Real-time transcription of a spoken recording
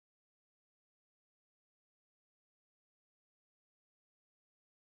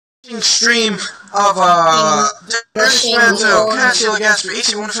stream of Desperado, Cassren, Gasper,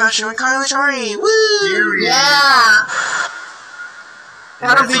 AC, One Fashion, and Kylie Shari. Woo! Yeah!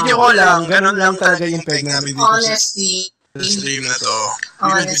 Parang video ko lang, ganun lang talaga yung peg namin dito Honestly. sa stream na to.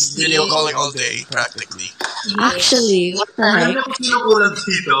 Honestly. Video calling all day, practically. Actually, what the heck?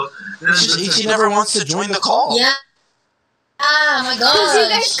 She never wants to join the call. Yeah. Ah, my god. Because you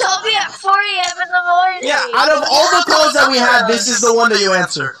guys called me at 4 a.m. in the morning. Yeah, out of all the calls that we had, this is the one that you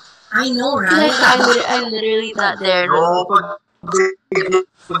answer. I know, right? I'm literally not there. No,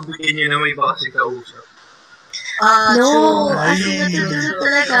 pagbigyan nyo na may baka si kausap. No, True. as in natutulog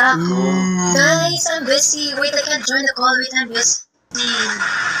talaga ako. Guys, I'm busy. Wait, I can't join the call. Wait, I'm busy.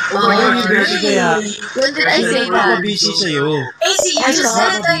 Oh my God, busy kaya. When did I say that? Busy sa'yo. AC, you I just saw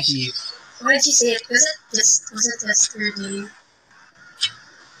said like... Busy. When did you say it? Was it yesterday?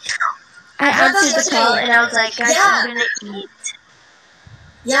 I answered the call and I was like, guys, Yeah. I'm gonna eat.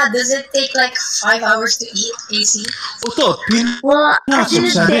 Yeah, does it take like 5 hours to eat, AC? Utot, Well, I Awesome,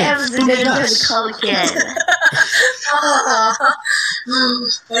 didn't say I Sabi. was gonna join the call again.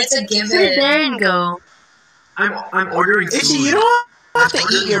 But it's a Where'd given. Darren go? I'm ordering food. AC, you don't have to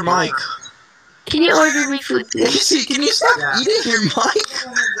eat your mic. Can you order me food, please? AC, can you stop eating your mic?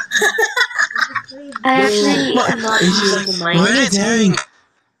 I actually am not using the mic. Where is Darren?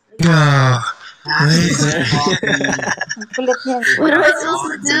 Where is Darren? What am I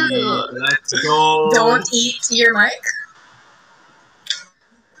supposed to do? Let's go. Don't eat your mic.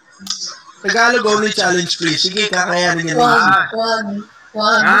 Tagalog only challenge, please. Sige, kakayanin niya na.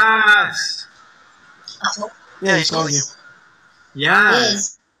 Wag. Yes. Ako. Yeah, he's calling you. Yeah.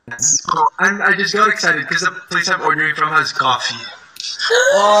 Is. I just got excited because the place I'm ordering from has coffee.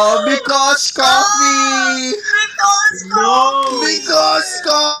 Oh, because coffee! No. Because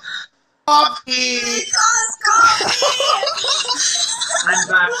coffee! Because coffee. I'm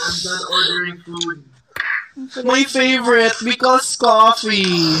back. I'm done ordering food. My favorite, because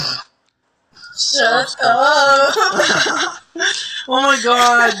coffee. Shut up. Oh my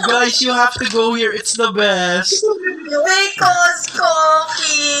god, guys, you have to go here. It's the best. Because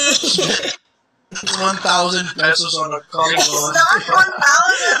coffee. 1,000 pesos on a coffee. It's not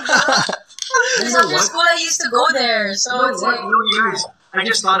 1,000. It's know after what? school I used to go there, so it's like... No, you guys, I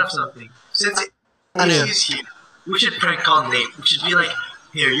just thought of something. Since Ano yun? AC is here, we should prank call Nate. We should be like,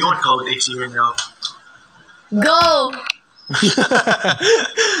 here, you want to call with AC right now? Go!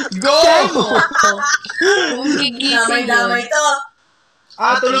 Go! Damay-damay to.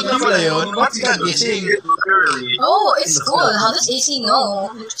 Tulog na pala yun? Ba't ka gising? Early. Oh, it's cool. How does AC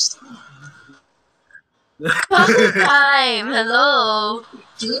know? Coffee time! Hello!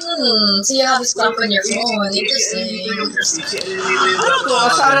 So you have this clock on your phone. Interesting. Ano to?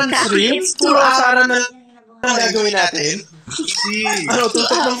 Asaran stream? Puro asaran na ang gagawin natin? See. Ano,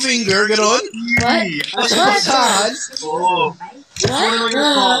 tutok ng finger, gano'n? What? Asaran? Oh.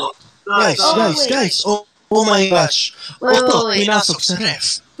 What? Guys. Oh my gosh. Wait, Oto, wait. pinasok sa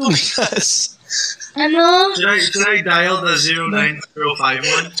ref. Tumigas. Ano? Should I dial the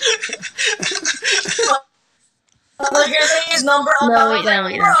 09051? Like you're saying his number out No, loud.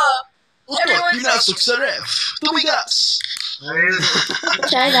 wait now. Oto, Everyone's pinasok sa ref. Tumigas.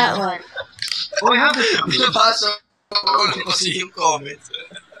 Try that one. Oh, I have this. Pinabasa ko kasi yung comments.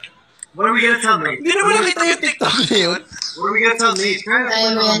 What are we gonna tell Nate? Hindi naman nakita yung TikTok na yun. What are we gonna tell Nate?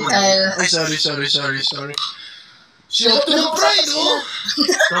 I mean, Kyle. Ay, sorry. Si Otto ng pride, oh!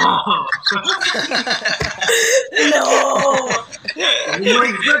 Oh. No! Oh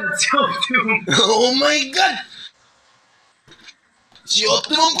my God, tell him. Oh my God! Si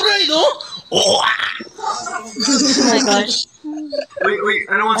Otto ng pride, oh! Oh! Oh my gosh. Wait,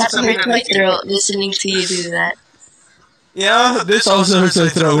 I don't want to That hurts my throat listening to you do that. Yeah, this also hurts my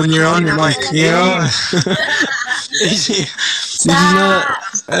throat when you're on your mic, you know? This is not...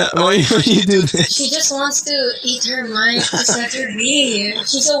 why you do this? She just wants to eat her mic to set her free.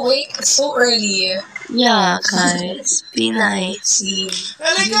 She's awake so early. Yeah, guys. Be nice. See.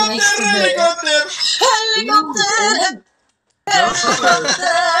 Helicopter! Nice to hear. Helicopter!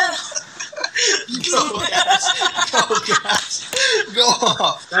 Go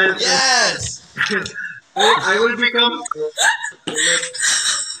off! Yes! I will become.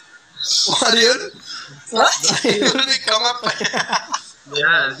 What yun? What? I will become a...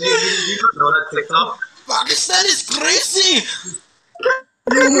 Yeah, do you know that TikTok? Pakistan is crazy!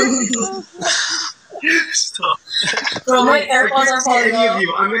 Stop. Bro, my I AirPods can't are see falling any of off.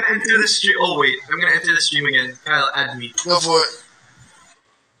 you. I'm gonna enter the stream. Oh wait, I'm gonna enter the stream again. Kyle, add me. Go for it.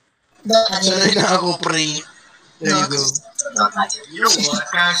 Sanay na ako, pre. There you go. Not Natin. You know what,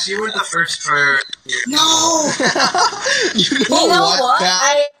 Cass? You were the first priority. No! You You know what?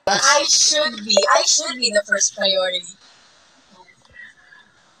 Cass? I should be. I should be the first priority.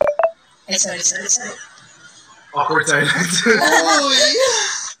 Ay, sorry. Awkward silence. Oh,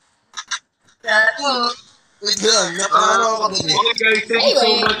 Yeah. wait lang. Napano ako dun eh. Okay, guys, thank you so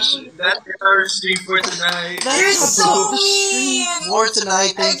Anyway. much. That is our stream for tonight. You're That's so about the mean! stream for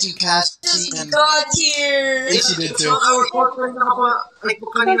tonight. Thank you, Cassie. Just And got here. AC did too. Our quarter na pa. Ay,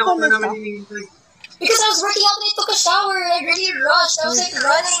 kanina ko na namin hinihintay. Because I was working out and I took a shower and I really rushed. I was like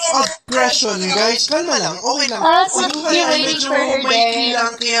running and Aggression, guys. Kalma lang. Okay lang. You're waiting for her maikli there.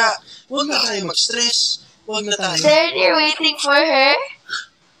 lang, kaya huwag na tayo mag-stress. Huwag na tayo. Darren, you're waiting for her?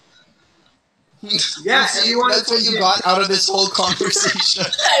 Yeah, everyone That's what you got out of this whole conversation.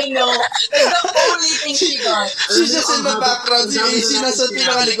 I know. That's the only thing she got. She's just in the background. Si AC nasa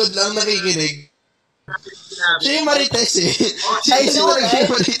pinakalikod lang nakikinig. Siya yung Marites eh. Si AC know, talaga right?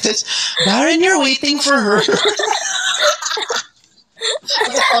 yung Marites. Darren, you're waiting for her.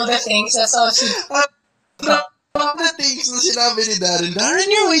 All the things. That's all she. All the things na sinabi ni Darren. Darren,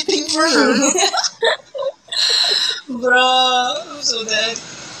 you're waiting for her. Bruh, I'm so dead.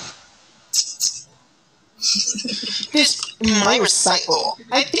 This my recital.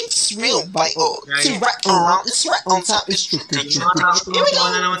 I think it's real vital. To right around, it's right on top. It's true. Yung mga nakatuwa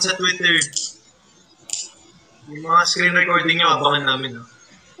na naman sa Twitter. Yung mga screen recording nyo, abangan namin. No?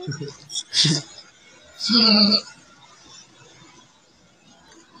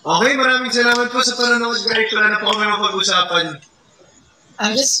 Okay, maraming salamat po sa panonood, guys. Wala na po kami mapag-usapan.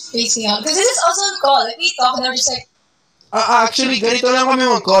 I'm just spacing out. Because this is also a call. Like, we talk and I'm just like, Actually, ganito lang kami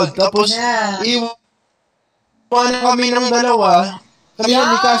mag-call. Tapos, yeah. iwan kami ng dalawa. Kami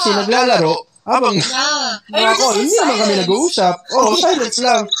ni Cassie naglalaro. Habang Yeah. ako, hindi naman kami nag-uusap. Oh, silence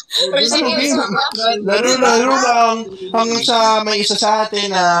lang. We're just like, game. good. Laro lang. Hanggang sa may isa sa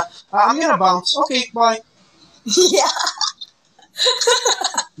atin na, I'm gonna bounce. Okay, bye. Yeah.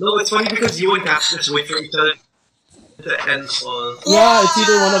 No, it's funny because you and Cap just wait for each other to end call. Yeah, it's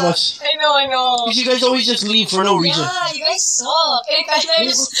either one of us. I know. Because you guys always just leave for no reason. Yeah, you guys suck. And I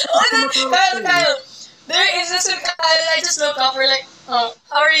just, oh, then, Kyle. There is this with Kyle, I just look up, we're like, oh,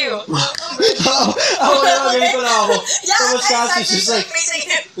 how are you? Ako na, ganito na ako. Yeah, Tapos Cassie, she's like,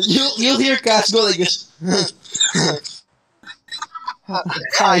 you'll hear Cass go like this.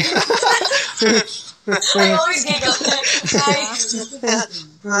 Hi. I always giggle. Hi.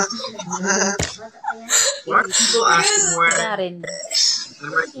 Why do people ask where Darren.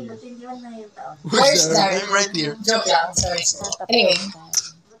 I'm right here. Where's Darren? I'm right here. Joke lang, sorry. Anyway.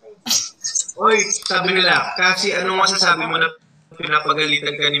 Oy, sabi nila, kasi anong masasabi mo na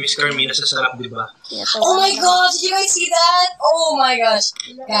pinapagalitan ka ni Miss Carmina sa sarap, di ba? Oh my gosh, did you guys see that? Oh my gosh.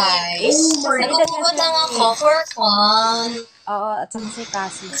 Guys, nagpupunta lang ako for fun. Oo, at saka si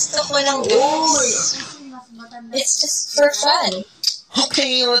Cassie. Gusto ko lang this. It's just for fun.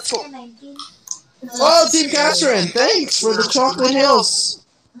 Okay, let's go. Oh, Team Cassren, thanks for the chocolate hills.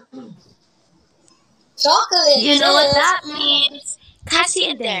 Chocolate. You know what yes. that means? Cassie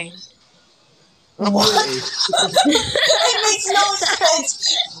and Darren. What? It makes no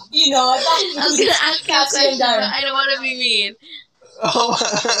sense. You know, that I was gonna ask you a Cassie and question, but Darren. I don't want to be mean. Oh.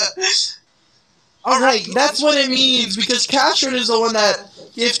 Alright, that's what it means because Cassren is the one that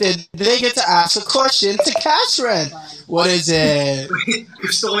gifted. They get to ask a question to Cassren. What is it?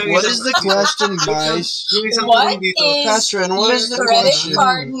 Gusto ko yung What isang- is the question, guys? Yung isang What tanong dito. is Cassren, what is the credit question?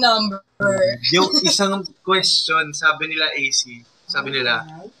 card number? Yung isang question, sabi nila AC. Sabi nila,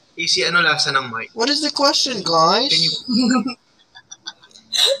 AC, ano lasa ng mic? What is the question, guys? Can you...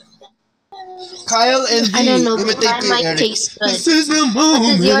 Kyle and D, I don't know, but imitate my you, mic Eric. tastes good. This is the What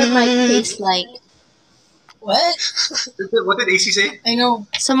does your mic moment. taste like? What? What did AC say? I know.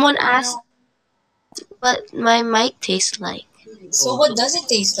 Someone asked what my mic tastes like. So what does it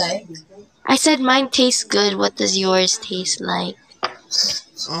taste like? I said mine tastes good. What does yours taste like?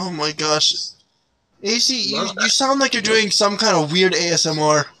 Oh my gosh. AC, you sound like you're doing some kind of weird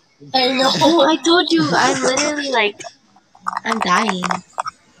ASMR. I know. Oh, I told you. I'm literally like, I'm dying.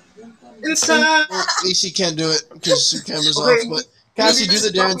 Inside! AC can't do it because your camera's Okay. off, but Cassie, do the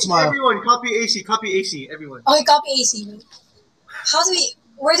Darren smile. Everyone, copy AC, everyone. Okay, copy AC. How do we?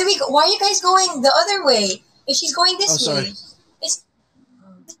 Where do we go? Why are you guys going the other way? If she's going this Oh, sorry. way, it's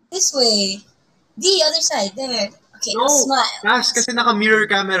this way. The other side there. Okay, No, smile. Cass, kasi naka-mirror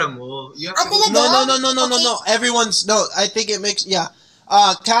camera mo. You have Ah, to talaga? No. Everyone's, no, I think it makes, yeah.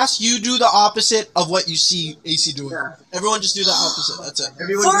 Cass, you do the opposite of what you see AC doing. Yeah. Everyone just do the opposite, that's it.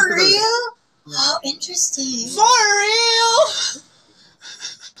 Everyone For just do the- real? How interesting. For real?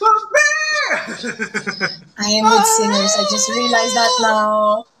 For real! I am with singers. I just realized that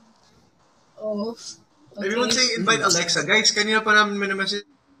now. Oh. Everyone Okay. say invite Alexa. Guys, kanina pa namin minamessage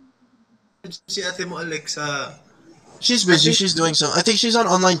si ate mo Alexa. She's busy. She's doing something. I think she's on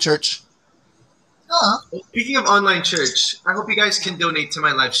online church. Huh? Speaking of online church, I hope you guys can donate to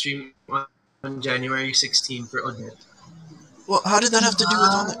my live stream on January 16 for Odette. Well, how did that have to do with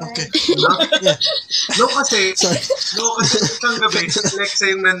online? Okay. No? Yeah. No kasi, Sorry. isang gabi, si Alexa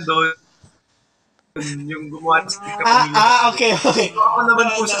yung nandun, yung gumawa ng speaker kanina. Okay. So, ako naman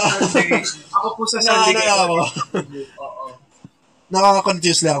po sa Sunday. Ako po sa Sunday. Oo.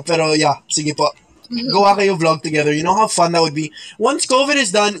 Nakaka-confuse lang. Pero yeah, sige po. Gawa kayo vlog together. You know how fun that would be? Once COVID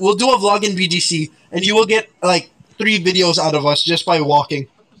is done, we'll do a vlog in BGC and you will get like 3 videos out of us just by walking.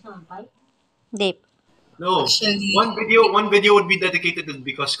 Deep. No. Actually. One video would be dedicated to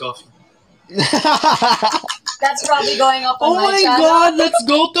Because Coffee. That's probably going up on Oh my my channel. god, let's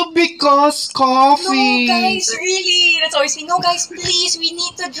go to Because Coffee. No, guys, really. That's always me. No, guys, please, we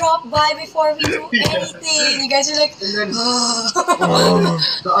need to drop by before we do anything. You guys are like, And then, Oh.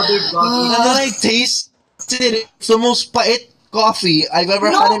 the other vlog. And then I tasted it. It's the most pait coffee I've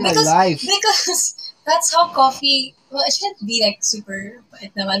ever had in my life. Because that's how coffee, well, it shouldn't be like super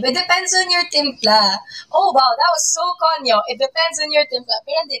pait naman, but it depends on your timpla. Oh, wow, that was so konyo. It depends on your timpla.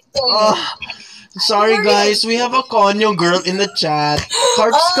 Pero dito yun. Sorry guys, we have a konyo girl in the chat.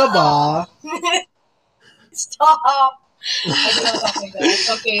 Carbs ka ba? Stop. I don't talk like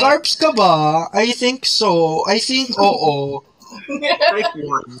that. Okay. Carbs ka ba? I think so. I think oo. Type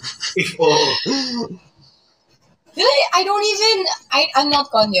 1. If oo. Really, I'm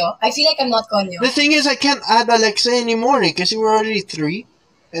not konyo. I feel like I'm not konyo. The thing is, I can't add Alexa anymore because we're already 3.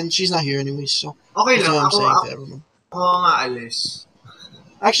 And she's not here anyway, so. Okay That's lang. what I'm saying Ako to everyone. nga alis.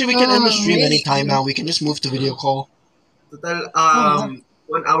 Actually, we can end the stream really? anytime now. We can just move to video call. Total,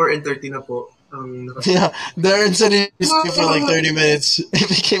 1 hour and 30 na po. Yeah, Darren said he's here for like 30 minutes. It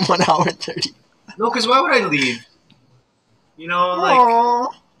became 1 hour and 30. No, because why would I leave? You know, like, Aww.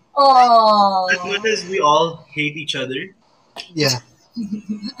 Oh. as much as we all hate each other, Yeah.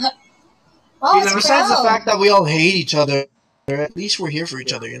 Oh, it's Besides the proud. fact that we all hate each other, at least we're here for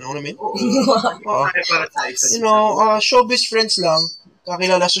each other, you know what I mean? para sa isa. You know, showbiz friends lang.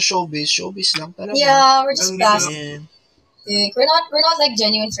 Kakilala sa showbiz, showbiz lang talaga. Yeah, we're just plastic. Yeah. We're not like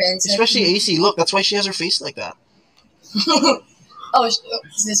genuine friends. Especially AC, look, that's why she has her face like that. Oh, is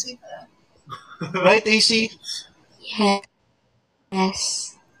this week? Right, AC?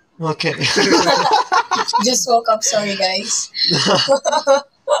 Yes. Okay. Just woke up. Sorry, guys.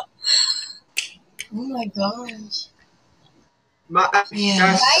 Oh my gosh.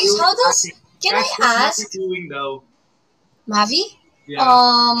 Yeah. Guys, how does? Can I ask? What's he doing though? Mavi?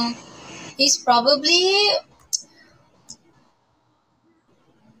 Yeah. He's probably.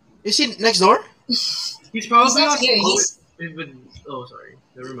 Is he next door? He's probably He's not on here, call he's- oh, sorry.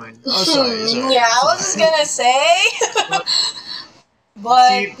 Never mind. Oh, sorry. Yeah, I was just gonna say.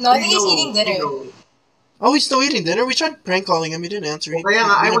 But no, I think he's eating dinner. Oh, he's still eating dinner? We tried prank calling him, he didn't answer. He- Kaya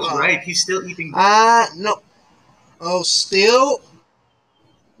nga, I he- was right. He's still eating. No. Oh, still?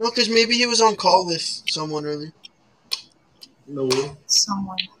 No, because maybe he was on call with someone earlier. No.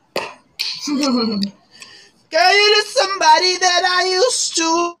 Someone. Girl, you're somebody that I used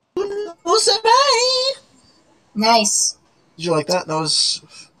to know somebody. Nice. Did you like that? That was...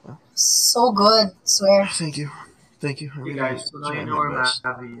 So good. Swear. Thank you. Thank you. I Hey really guys, so now tried you my know where best.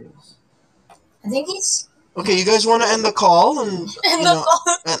 Mavi is. I think he's. Okay, you guys want to end the call? And, End you the know,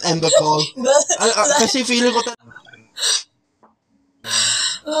 call. End the call. Kasi feeling ko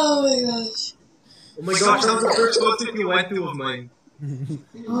Oh my gosh. Oh my gosh, that was the first concert you went to of mine.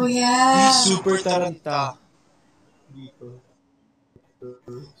 Oh yeah. super taranta.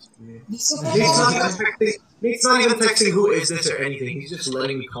 He's so Nate's not, good. even texting, Nate's not even texting who is this or anything. He's just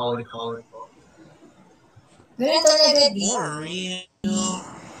letting me call and call and call. Ganun talaga, di. Real.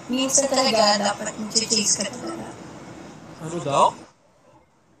 Minsan talaga, dapat mag-chase ka talaga. Ano daw?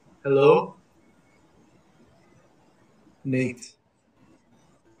 Hello? Nate.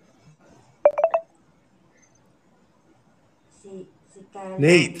 Si Karen,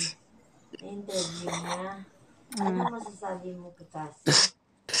 Nate. interview niya. Ano masasabi mo kay Cassren?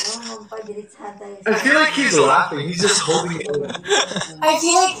 Yung magpadiritsahan tayo I feel like he's laughing. He's just holding it in. I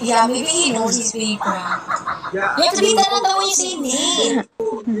feel like, yeah, maybe he knows he's being pranked. Yeah. You have to be talata when you say Nate.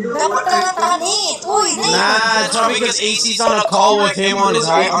 Dapat talata, Nate. Uy, Nate. Nah, it's probably because AC's on a call with him on his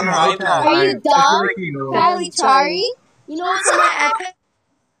on her iPad. Are you I feel dumb? like he knows. Kylie Tari? You know what's on my iPad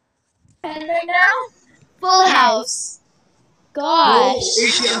right now? Full House. Gosh.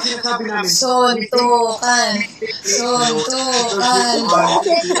 AC, ang sinasabi namin. Suntukan. Suntukan.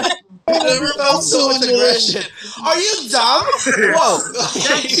 never felt so much aggression. Are you dumb? Whoa.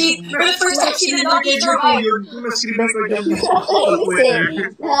 For the first time, she did not need to revive.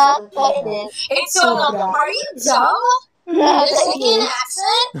 It's so long. Are you dumb? You're speaking an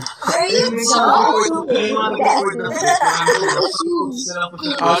accent? Are you dumb?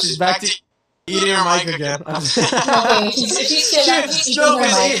 Oh, she's back to eating her mic again. Okay, she's still eating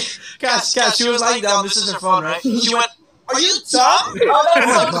her mic. Cass, she was lying down. This is her phone, right? She went, "Are you dumb?" Oh,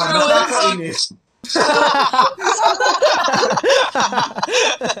 that's so God, true. that's That's so English.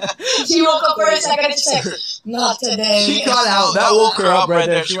 She woke up for a second and she's like, not today. She got out. That woke her up right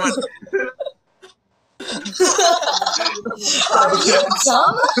there. She went, Are you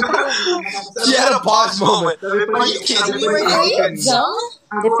dumb? she had a pause moment. Are you kidding me? Are you dumb?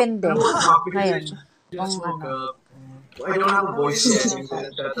 Depende. Ngayon. Just woke up. I don't have a voice yet.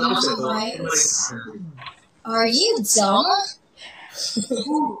 Guys, are you dumb?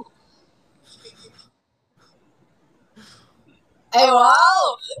 Hey,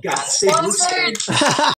 wow! God, stay boosted. Sponsored!